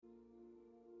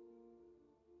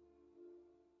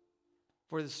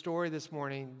for the story this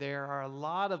morning, there are a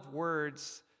lot of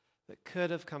words that could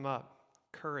have come up.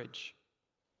 Courage.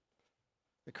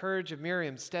 The courage of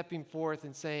Miriam stepping forth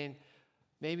and saying,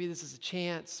 maybe this is a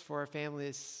chance for our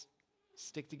family to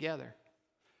stick together.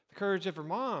 The courage of her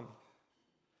mom,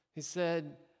 who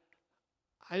said,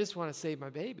 I just want to save my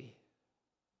baby,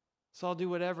 so I'll do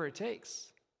whatever it takes.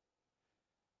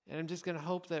 And I'm just going to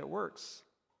hope that it works.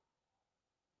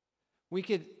 We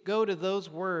could go to those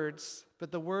words,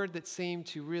 but the word that seemed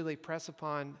to really press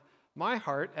upon my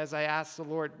heart as I asked the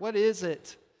Lord, what is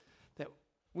it that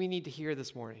we need to hear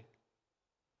this morning?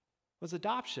 Was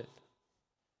adoption.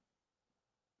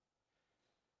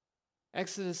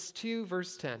 Exodus 2,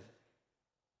 verse 10.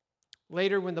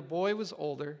 Later, when the boy was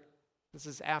older, this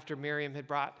is after Miriam had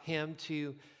brought him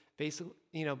to basically,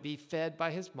 be fed by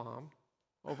his mom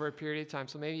over a period of time.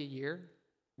 So maybe a year,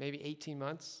 maybe 18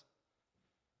 months.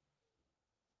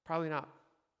 Probably not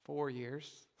 4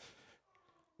 years,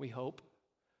 we hope.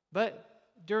 But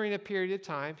during a period of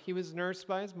time, he was nursed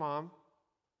by his mom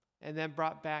and then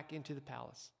brought back into the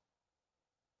palace.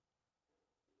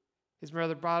 His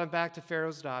mother brought him back to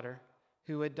Pharaoh's daughter,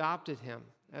 who adopted him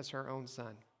as her own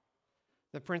son.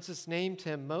 The princess named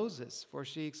him Moses, for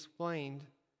she explained,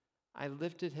 I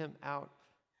lifted him out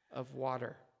of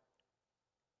water.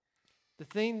 The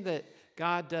thing that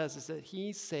God does is that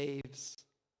he saves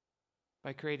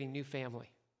by creating new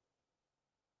family.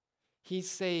 He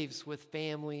saves with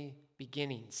family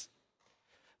beginnings.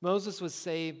 Moses was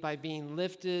saved by being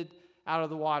lifted out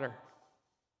of the water,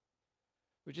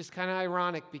 which is kind of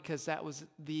ironic because that was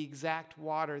the exact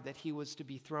water that he was to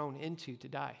be thrown into to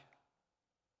die.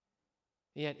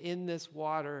 Yet in this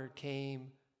water came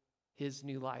his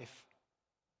new life.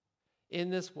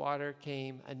 In this water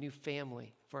came a new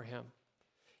family for him.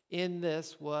 In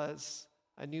this was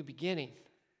a new beginning.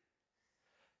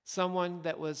 Someone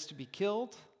that was to be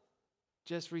killed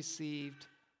just received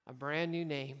a brand new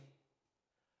name,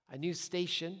 a new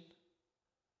station,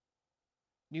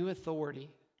 new authority,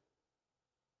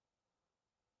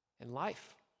 and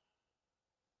life.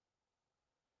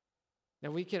 Now,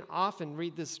 we can often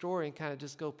read this story and kind of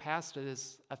just go past it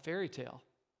as a fairy tale.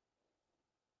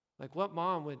 Like, what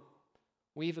mom would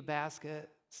weave a basket,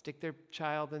 stick their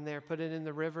child in there, put it in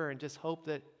the river, and just hope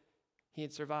that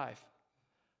he'd survive?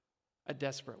 A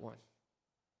desperate one.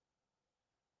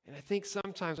 And I think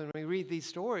sometimes when we read these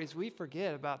stories, we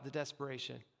forget about the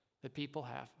desperation that people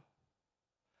have.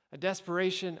 A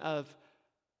desperation of,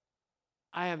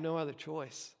 I have no other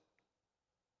choice.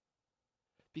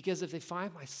 Because if they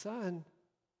find my son,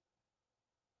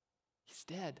 he's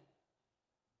dead.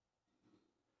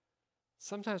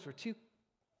 Sometimes we're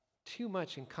too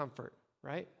much in comfort,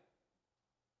 right?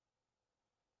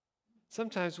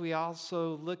 Sometimes we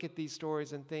also look at these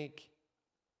stories and think,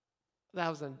 that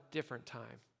was a different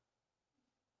time,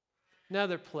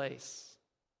 another place.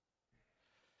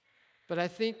 But I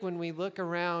think when we look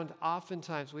around,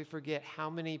 oftentimes we forget how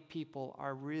many people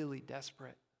are really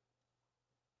desperate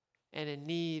and in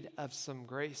need of some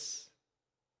grace,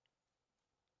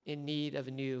 in need of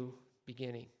a new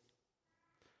beginning.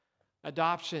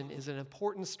 Adoption is an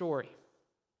important story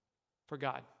for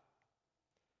God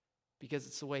because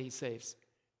it's the way he saves.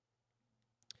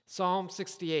 Psalm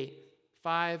 68,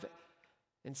 5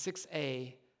 and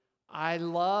 6a. I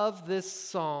love this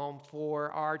psalm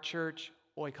for our church,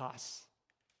 Oikos,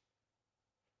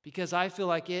 because I feel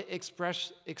like it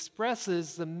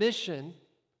expresses the mission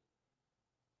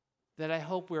that I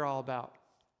hope we're all about.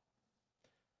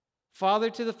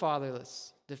 Father to the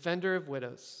fatherless, defender of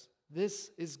widows, this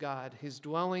is God whose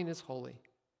dwelling is holy.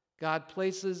 God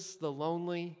places the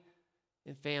lonely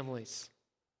in families.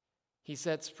 He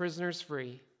sets prisoners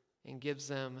free and gives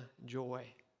them joy.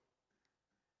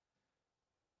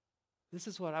 This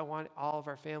is what I want all of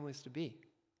our families to be.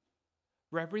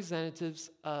 Representatives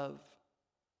of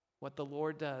what the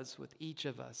Lord does with each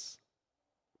of us.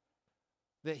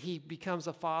 That he becomes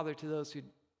a father to those who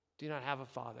do not have a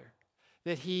father.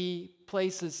 That he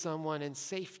places someone in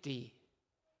safety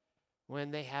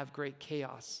when they have great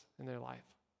chaos in their life.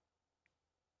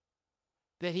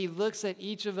 That he looks at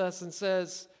each of us and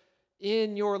says,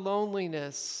 in your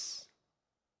loneliness,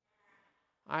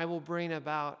 I will bring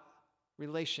about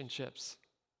relationships.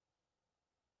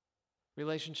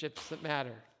 Relationships that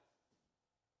matter.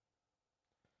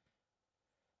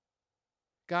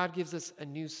 God gives us a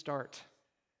new start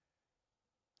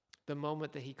the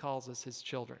moment that he calls us his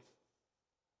children.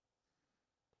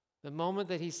 The moment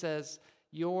that he says,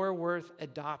 you're worth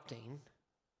adopting,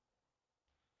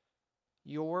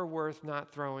 you're worth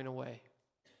not throwing away.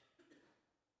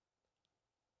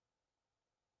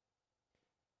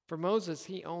 For Moses,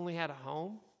 he only had a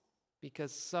home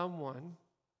because someone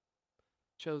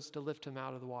chose to lift him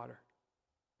out of the water.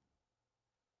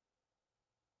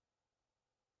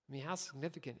 I mean, how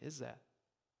significant is that?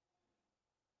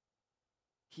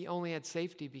 He only had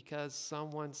safety because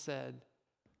someone said,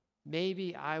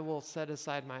 maybe I will set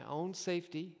aside my own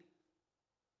safety,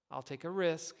 I'll take a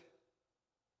risk,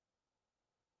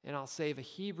 and I'll save a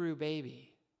Hebrew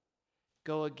baby,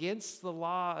 go against the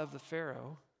law of the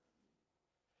Pharaoh,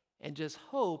 and just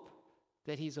hope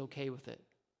that he's okay with it.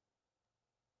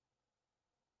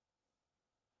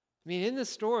 I mean, in this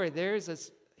story, there's a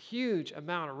huge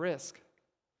amount of risk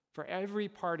for every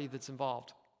party that's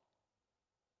involved,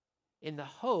 in the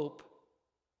hope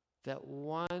that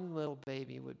one little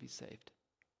baby would be saved.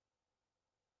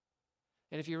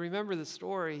 And if you remember the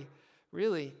story,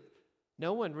 really,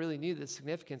 no one really knew the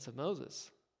significance of Moses,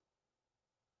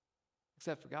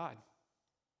 except for God.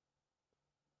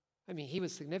 I mean, he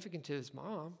was significant to his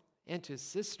mom and to his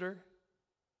sister,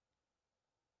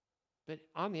 but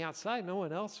on the outside, no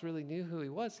one else really knew who he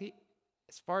was.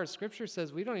 As far as Scripture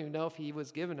says, we don't even know if he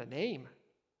was given a name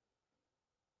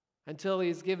until he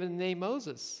was given the name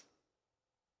Moses.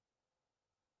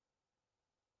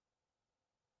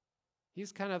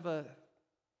 He's kind of a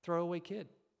throwaway kid.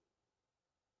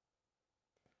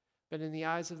 But in the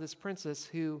eyes of this princess,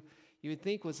 who you would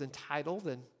think was entitled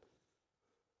and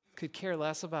could care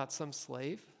less about some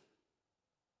slave,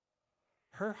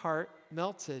 her heart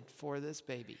melted for this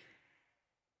baby.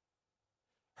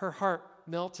 Her heart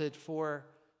melted for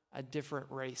a different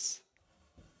race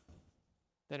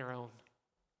than her own.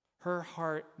 Her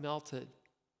heart melted.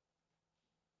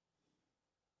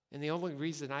 And the only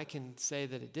reason I can say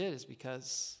that it did is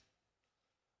because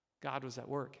God was at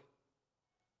work.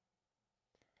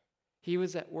 He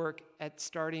was at work at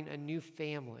starting a new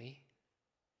family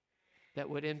that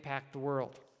would impact the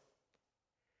world.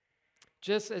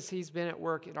 Just as he's been at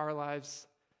work in our lives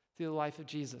through the life of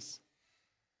Jesus,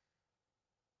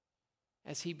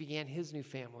 as he began his new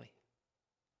family.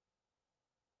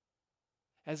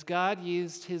 As God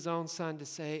used his own son to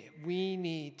say, we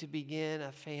need to begin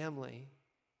a family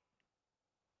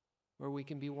where we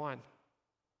can be one.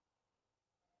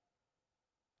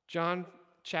 John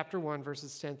chapter 1,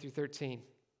 verses 10 through 13.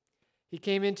 He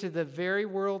came into the very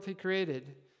world he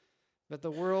created, but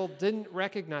the world didn't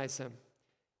recognize him.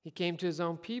 He came to his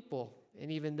own people,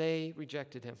 and even they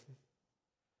rejected him.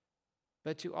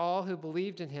 But to all who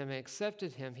believed in him and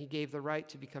accepted him, he gave the right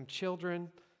to become children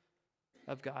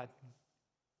of God.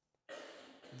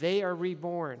 They are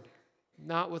reborn,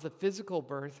 not with a physical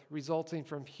birth resulting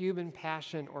from human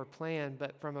passion or plan,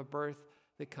 but from a birth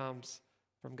that comes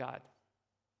from God.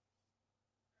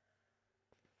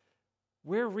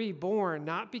 We're reborn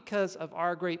not because of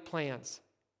our great plans.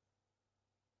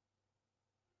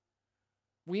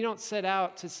 We don't set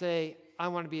out to say, I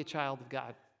want to be a child of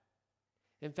God.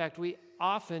 In fact, we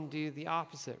often do the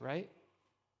opposite, right?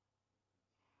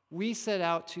 We set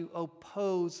out to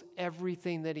oppose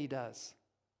everything that he does.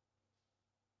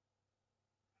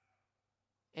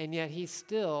 And yet he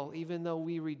still, even though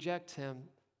we reject him,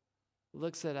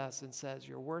 looks at us and says,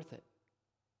 you're worth it.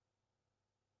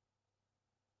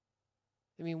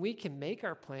 I mean, we can make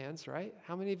our plans, right?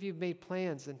 How many of you have made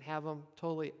plans and have them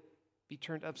totally be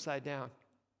turned upside down?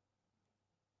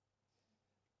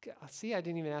 See, I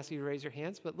didn't even ask you to raise your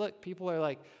hands, but look, people are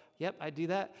like, yep, I do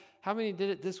that. How many did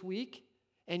it this week?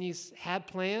 And you had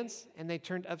plans and they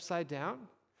turned upside down?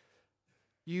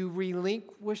 You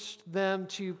relinquished them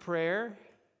to prayer,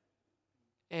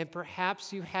 and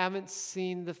perhaps you haven't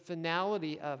seen the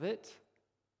finality of it,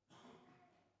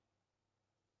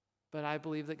 but I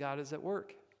believe that God is at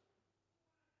work.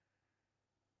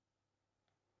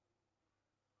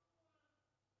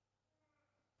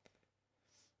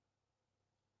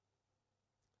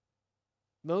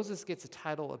 Moses gets a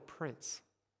title of prince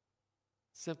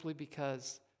simply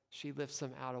because she lifts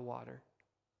him out of water.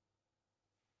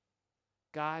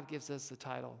 God gives us the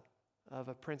title of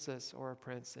a princess or a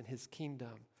prince in his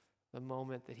kingdom the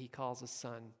moment that he calls a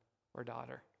son or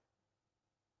daughter.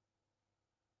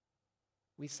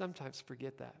 We sometimes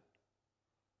forget that.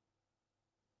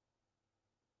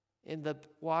 In the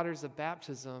waters of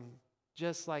baptism,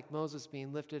 just like Moses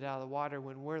being lifted out of the water,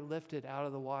 when we're lifted out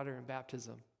of the water in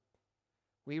baptism,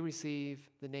 we receive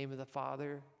the name of the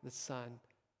Father, the Son,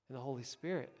 and the Holy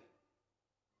Spirit.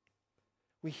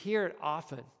 We hear it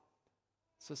often,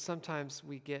 so sometimes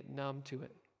we get numb to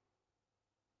it.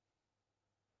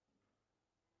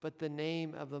 But the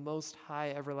name of the Most High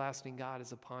Everlasting God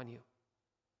is upon you.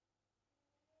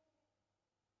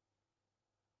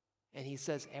 And he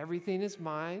says, everything is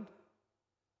mine,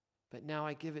 but now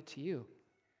I give it to you.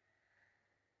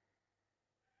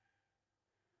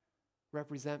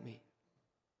 Represent me.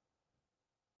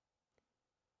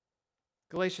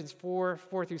 Galatians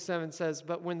 4:4-7 says,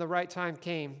 "But when the right time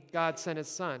came, God sent his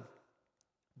son,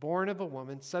 born of a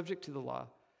woman, subject to the law.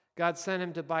 God sent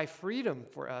him to buy freedom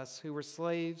for us who were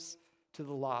slaves to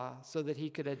the law, so that he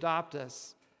could adopt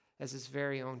us as his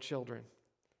very own children.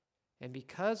 And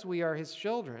because we are his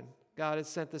children, God has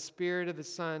sent the Spirit of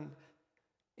his Son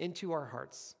into our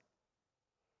hearts,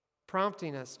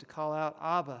 prompting us to call out,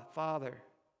 'Abba, Father.'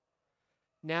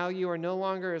 Now you are no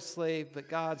longer a slave, but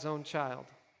God's own child.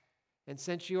 And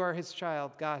since you are his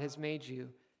child, God has made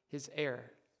you his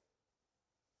heir."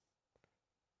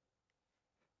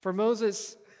 For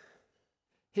Moses,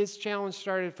 his challenge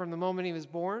started from the moment he was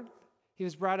born. He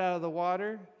was brought out of the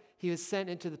water. He was sent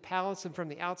into the palace, and from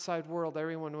the outside world,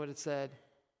 everyone would have said,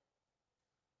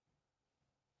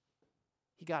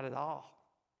 he got it all.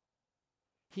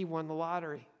 He won the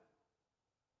lottery.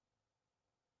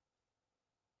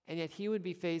 And yet he would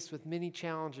be faced with many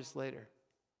challenges later.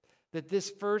 That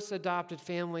this first adopted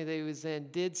family that he was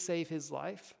in did save his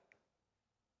life,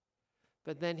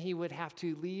 but then he would have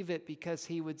to leave it because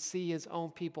he would see his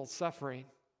own people suffering.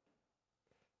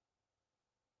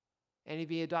 And he'd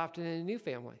be adopted in a new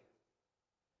family.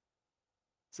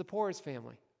 Zipporah's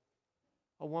family,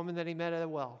 a woman that he met at a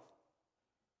well.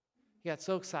 He got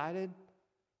so excited,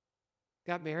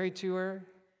 got married to her.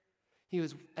 He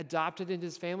was adopted into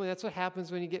his family. That's what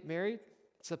happens when you get married.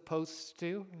 It's supposed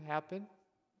to happen.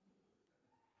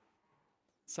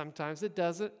 Sometimes it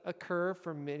doesn't occur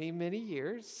for many, many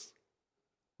years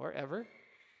or ever.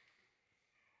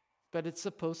 But it's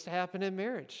supposed to happen in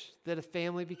marriage, that a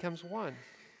family becomes one.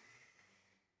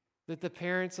 That the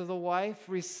parents of the wife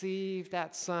receive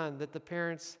that son, that the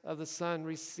parents of the son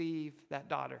receive that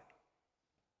daughter.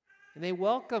 And they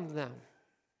welcome them.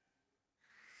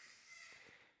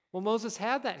 Well, Moses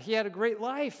had that. He had a great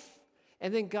life.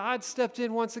 And then God stepped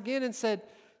in once again and said,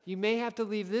 you may have to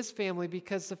leave this family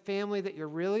because the family that you're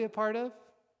really a part of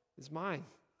is mine.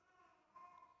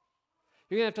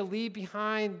 You're going to have to leave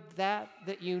behind that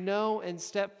you know and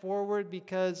step forward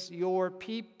because your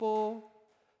people,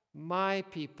 my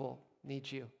people,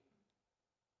 need you.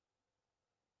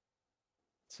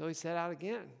 So he set out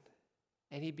again,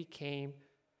 and he became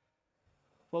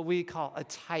what we call a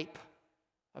type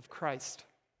of Christ,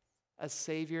 a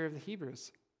savior of the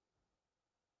Hebrews,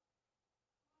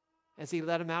 as he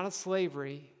led them out of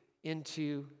slavery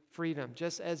into freedom,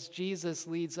 just as Jesus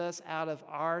leads us out of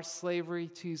our slavery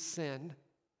to sin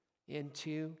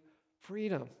into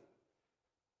freedom.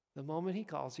 The moment he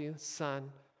calls you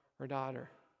son or daughter,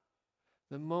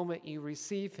 the moment you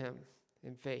receive him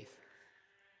in faith.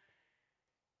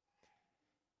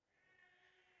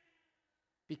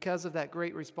 Because of that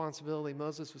great responsibility,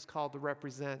 Moses was called to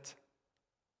represent.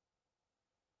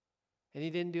 And he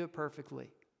didn't do it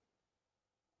perfectly.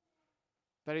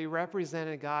 But he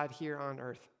represented God here on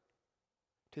earth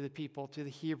to the people, to the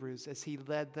Hebrews, as he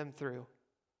led them through.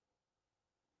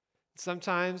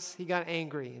 Sometimes he got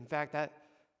angry. In fact, that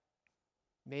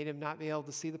made him not be able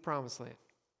to see the promised land.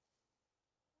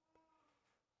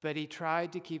 But he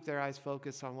tried to keep their eyes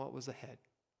focused on what was ahead.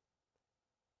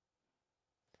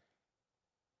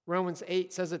 Romans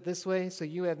 8 says it this way, "So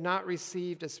you have not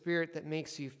received a spirit that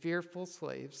makes you fearful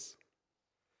slaves.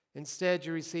 Instead,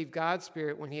 you received God's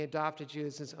Spirit when he adopted you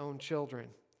as his own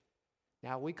children.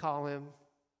 Now we call him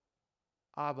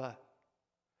Abba,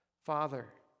 Father.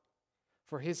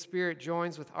 For his Spirit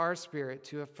joins with our spirit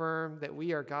to affirm that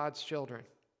we are God's children.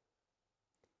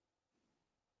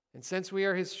 And since we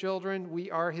are his children,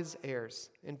 we are his heirs.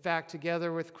 In fact,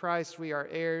 together with Christ, we are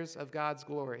heirs of God's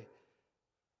glory.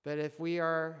 But if we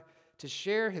are to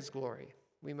share his glory,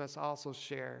 we must also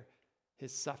share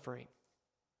his suffering."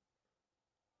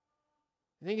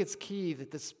 I think it's key that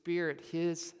the Spirit,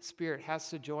 his Spirit, has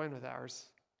to join with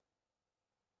ours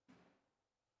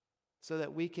so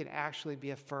that we can actually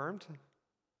be affirmed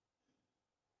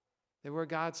that we're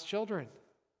God's children.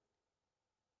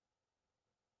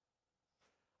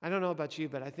 I don't know about you,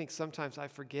 but I think sometimes I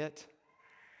forget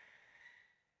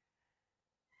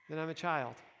that I'm a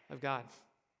child of God,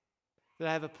 that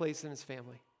I have a place in his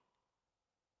family.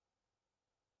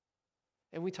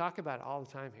 And we talk about it all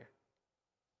the time here.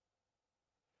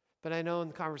 But I know in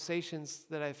the conversations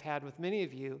that I've had with many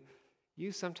of you,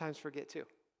 you sometimes forget too.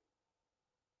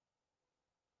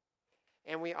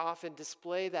 And we often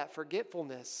display that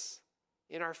forgetfulness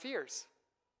in our fears.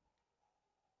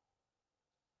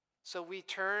 So we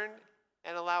turn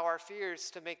and allow our fears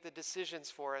to make the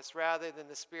decisions for us rather than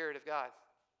the Spirit of God.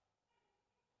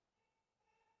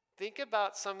 Think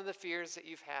about some of the fears that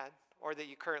you've had or that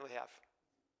you currently have.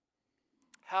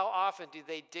 How often do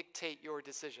they dictate your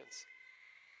decisions?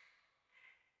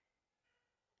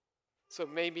 So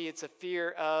maybe it's a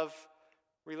fear of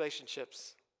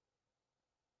relationships.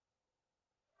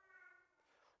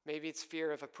 Maybe it's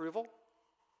fear of approval.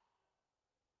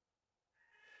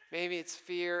 Maybe it's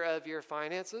fear of your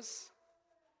finances.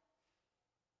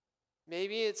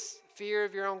 Maybe it's fear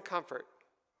of your own comfort.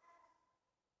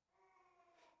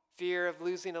 Fear of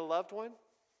losing a loved one.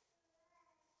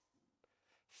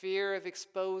 Fear of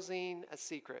exposing a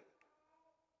secret.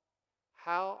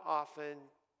 How often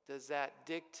does that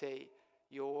dictate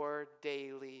your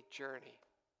daily journey?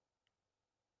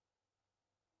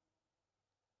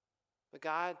 But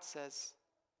God says,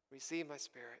 receive my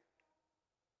Spirit.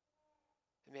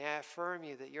 And may I affirm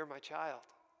you that you're my child.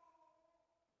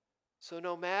 So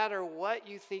no matter what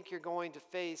you think you're going to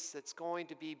face that's going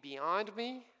to be beyond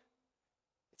me,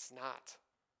 it's not.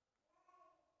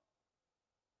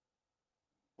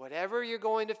 Whatever you're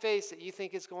going to face that you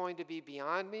think is going to be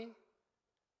beyond me,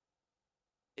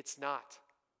 it's not.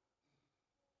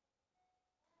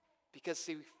 Because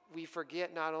see, we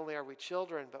forget not only are we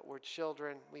children, but we're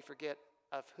children, we forget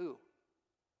of who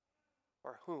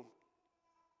or whom.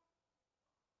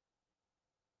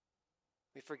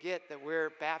 We forget that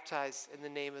we're baptized in the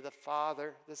name of the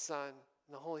Father, the Son,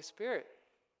 and the Holy Spirit.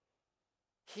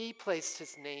 He placed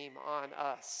his name on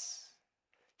us.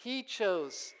 He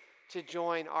chose to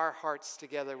join our hearts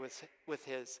together with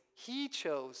his. He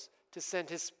chose to send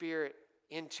his Spirit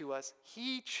into us.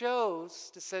 He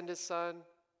chose to send his Son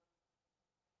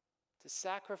to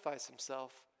sacrifice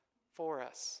himself for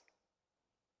us.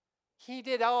 He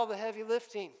did all the heavy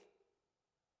lifting.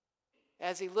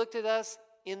 As he looked at us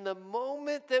in the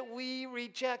moment that we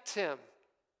reject him,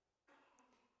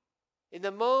 in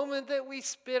the moment that we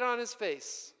spit on his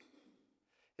face,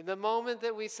 in the moment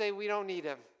that we say we don't need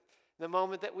him, in the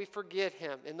moment that we forget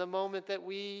him, in the moment that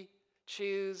we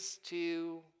choose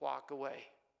to walk away,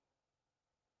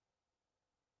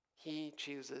 he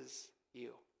chooses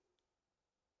you.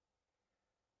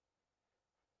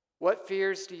 What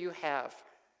fears do you have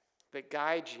that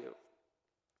guide you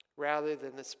rather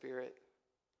than the Spirit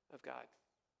of God?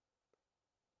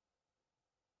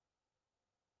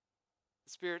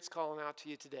 The Spirit's calling out to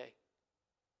you today.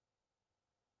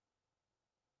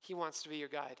 He wants to be your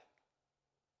guide.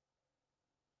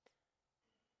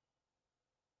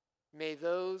 May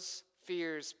those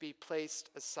fears be placed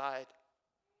aside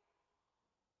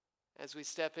as we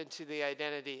step into the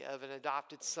identity of an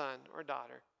adopted son or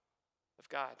daughter of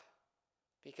God,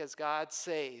 because God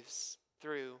saves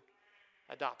through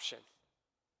adoption.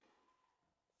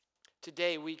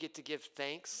 Today we get to give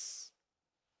thanks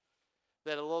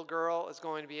that a little girl is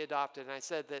going to be adopted. And I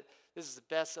said that this is the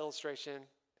best illustration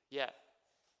yet.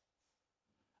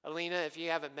 Alina, if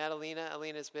you haven't met Alina,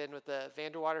 Alina's been with the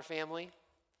Vanderwater family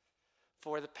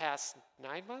for the past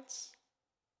 9 months?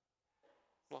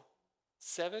 Well,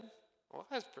 7? Well,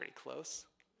 that's pretty close.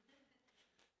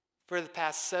 For the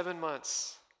past 7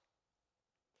 months.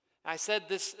 I said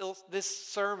this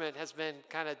sermon has been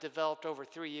kind of developed over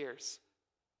 3 years.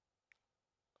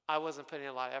 I wasn't putting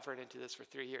a lot of effort into this for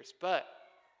 3 years, but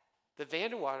the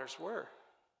Vanderwaters were.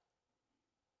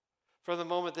 From the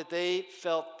moment that they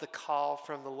felt the call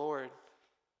from the Lord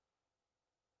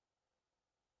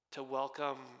to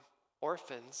welcome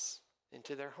orphans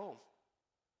into their home.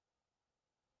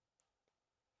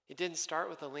 It didn't start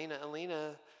with Alina.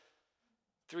 Alina,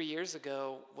 3 years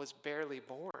ago, was barely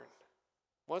born.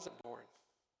 Wasn't born.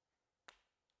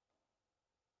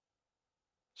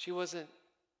 She wasn't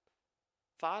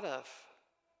thought of.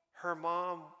 Her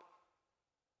mom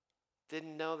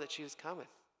didn't know that she was coming.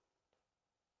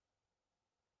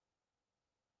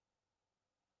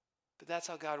 But that's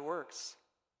how God works.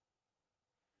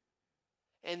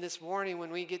 And this morning,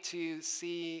 when we get to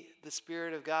see the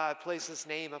Spirit of God place his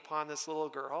name upon this little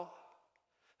girl,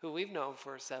 who we've known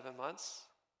for 7 months,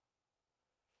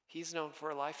 he's known for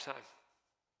a lifetime.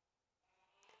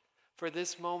 For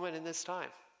this moment and this time.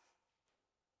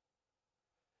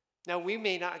 Now, we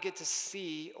may not get to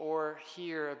see or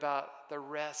hear about the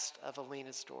rest of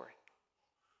Alina's story.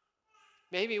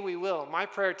 Maybe we will. My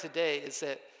prayer today is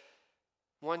that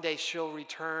one day she'll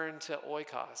return to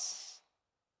Oikos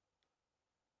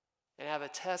and have a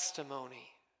testimony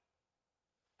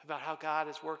about how God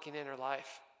is working in her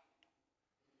life.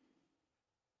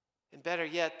 And better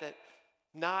yet, that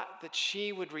not that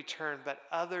she would return, but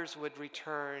others would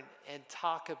return and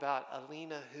talk about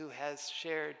Alina who has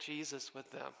shared Jesus with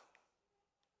them.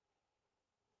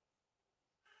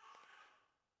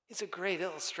 It's a great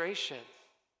illustration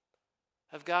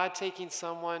of God taking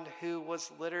someone who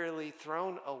was literally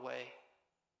thrown away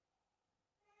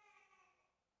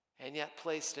and yet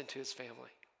placed into his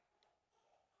family.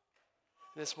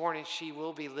 This morning, she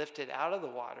will be lifted out of the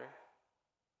water,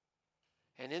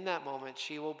 And in that moment,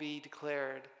 she will be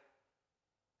declared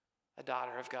a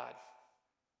daughter of God.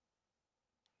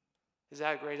 Is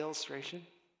that a great illustration?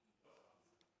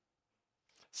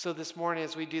 So this morning,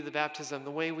 as we do the baptism,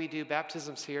 the way we do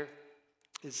baptisms here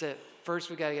is that first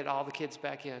we got to get all the kids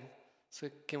back in. So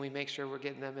can we make sure we're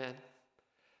getting them in?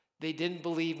 They didn't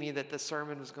believe me that the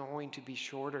sermon was going to be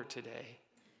shorter today.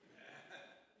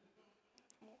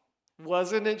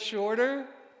 Wasn't it shorter?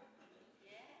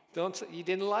 You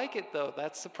didn't like it though.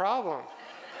 That's the problem.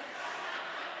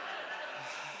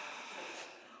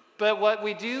 But what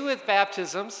we do with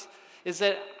baptisms is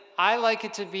that I like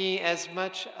it to be as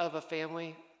much of a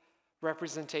family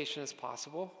representation as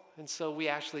possible. And so we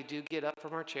actually do get up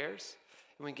from our chairs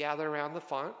and we gather around the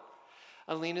font.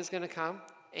 Alina's going to come,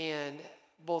 and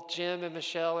both Jim and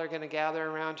Michelle are going to gather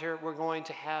around her. We're going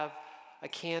to have a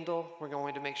candle. We're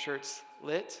going to make sure it's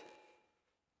lit.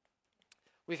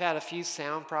 We've had a few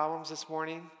sound problems this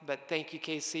morning, but thank you,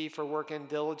 KC, for working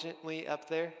diligently up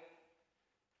there.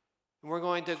 And we're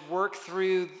going to work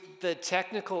through the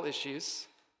technical issues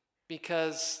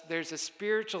because there's a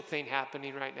spiritual thing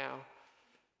happening right now.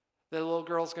 The little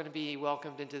girl's going to be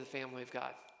welcomed into the family of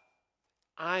God.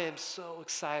 I am so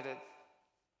excited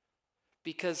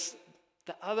because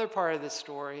the other part of this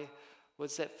story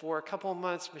was that for a couple of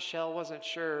months, Michelle wasn't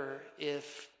sure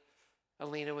if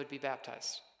Alina would be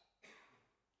baptized.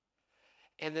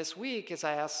 And this week, as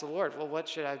I asked the Lord, well, what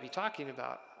should I be talking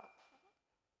about?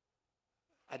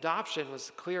 Adoption was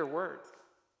a clear word.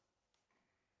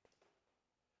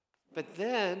 But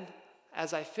then,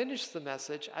 as I finished the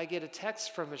message, I get a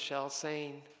text from Michelle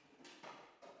saying,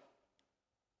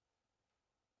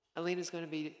 Alina's going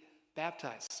to be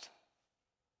baptized.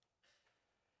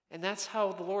 And that's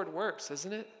how the Lord works,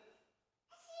 isn't it?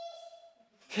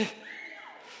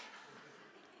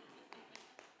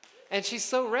 And she's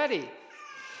so ready.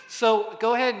 So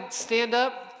go ahead and stand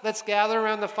up. Let's gather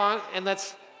around the font and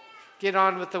let's get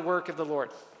on with the work of the Lord.